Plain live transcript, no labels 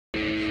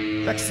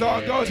Next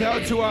song goes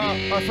out to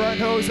our friend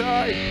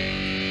Jose.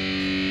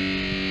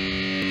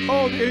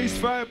 All the East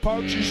Fan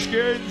Punchy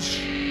Skins.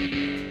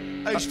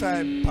 East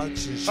Fan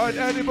Punchy Skins. And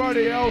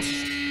anybody else,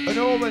 and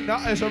all the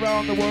nutters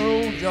around the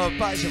world. You're a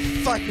bunch of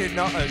fucking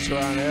nutters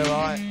around here,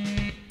 right?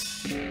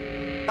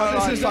 And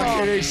this is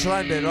fucking East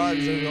London, right?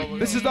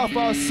 This is our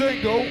first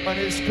single, and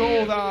it's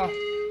called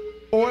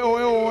Oi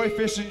Oi Oi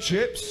Fish and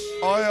Chips.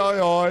 Oi Oi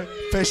Oi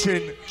Fish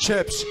and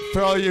Chips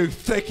for all you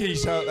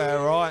thickies out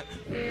there, right?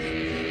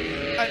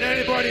 And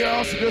anybody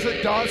else who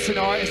doesn't dance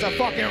tonight is a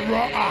fucking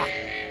rotter.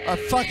 A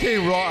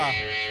fucking rotter.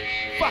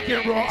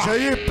 Fucking rotter. So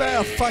you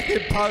better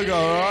fucking pogo,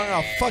 alright?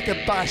 I'll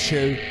fucking bash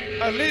you.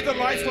 And leave the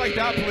lights like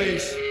that,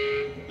 please.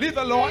 Leave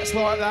the lights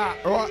like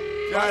that, right?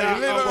 Yeah, like that.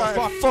 leave it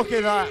like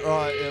fucking that,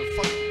 right? Yeah,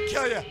 fucking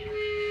kill you.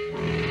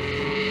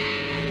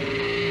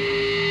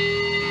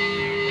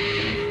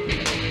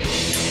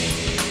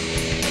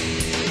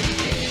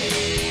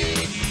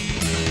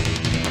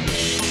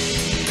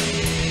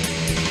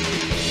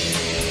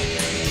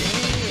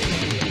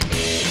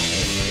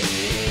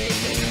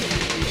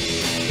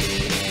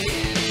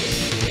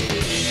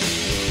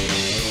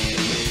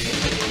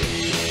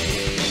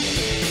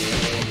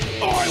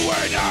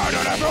 Down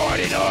on a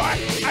Friday night,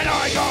 and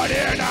I got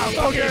here now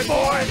fucking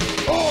boy.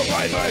 All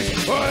my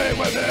mates playing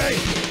with me,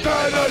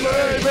 gonna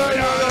leave me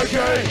on the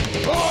key.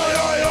 Oi,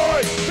 oi,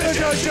 oi,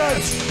 fish and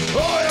chips.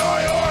 Oi,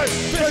 oi, oi,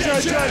 fish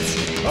and chips.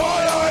 Oi,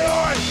 oi,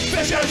 oi,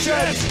 fish and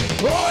chips.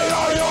 Oi,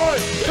 oi, oi,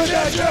 fish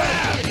and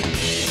chips.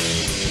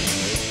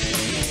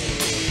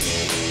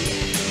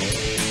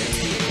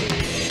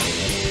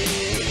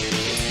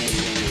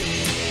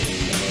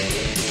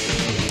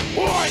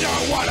 I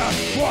don't wanna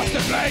watch the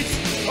plates.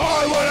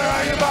 I wanna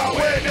hang about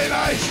with me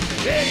mates.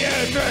 Do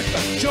you think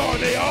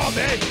Johnny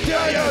Army? Do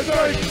you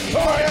think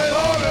I am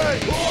Army?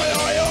 Oi,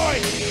 oi, oi!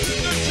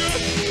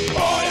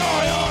 Oi,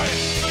 oi, oi!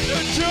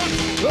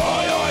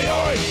 Oi, oi,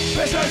 oi!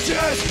 Fish and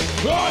chips!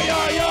 Oi,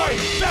 oi, oi!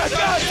 Fish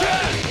and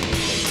chips!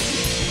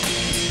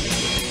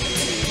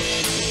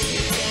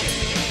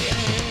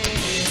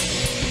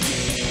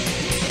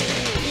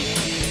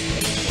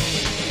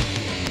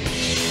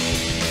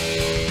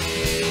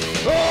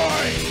 Oi!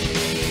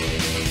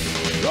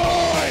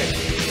 Oi!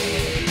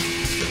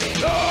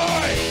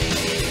 Oi!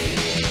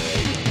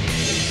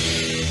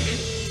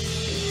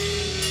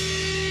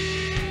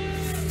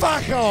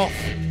 Fuck off!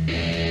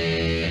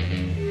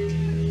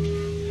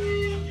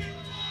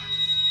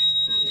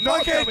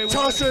 Fucking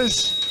tossers!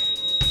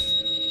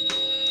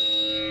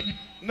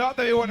 Not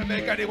that we want to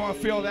make anyone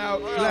feel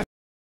out.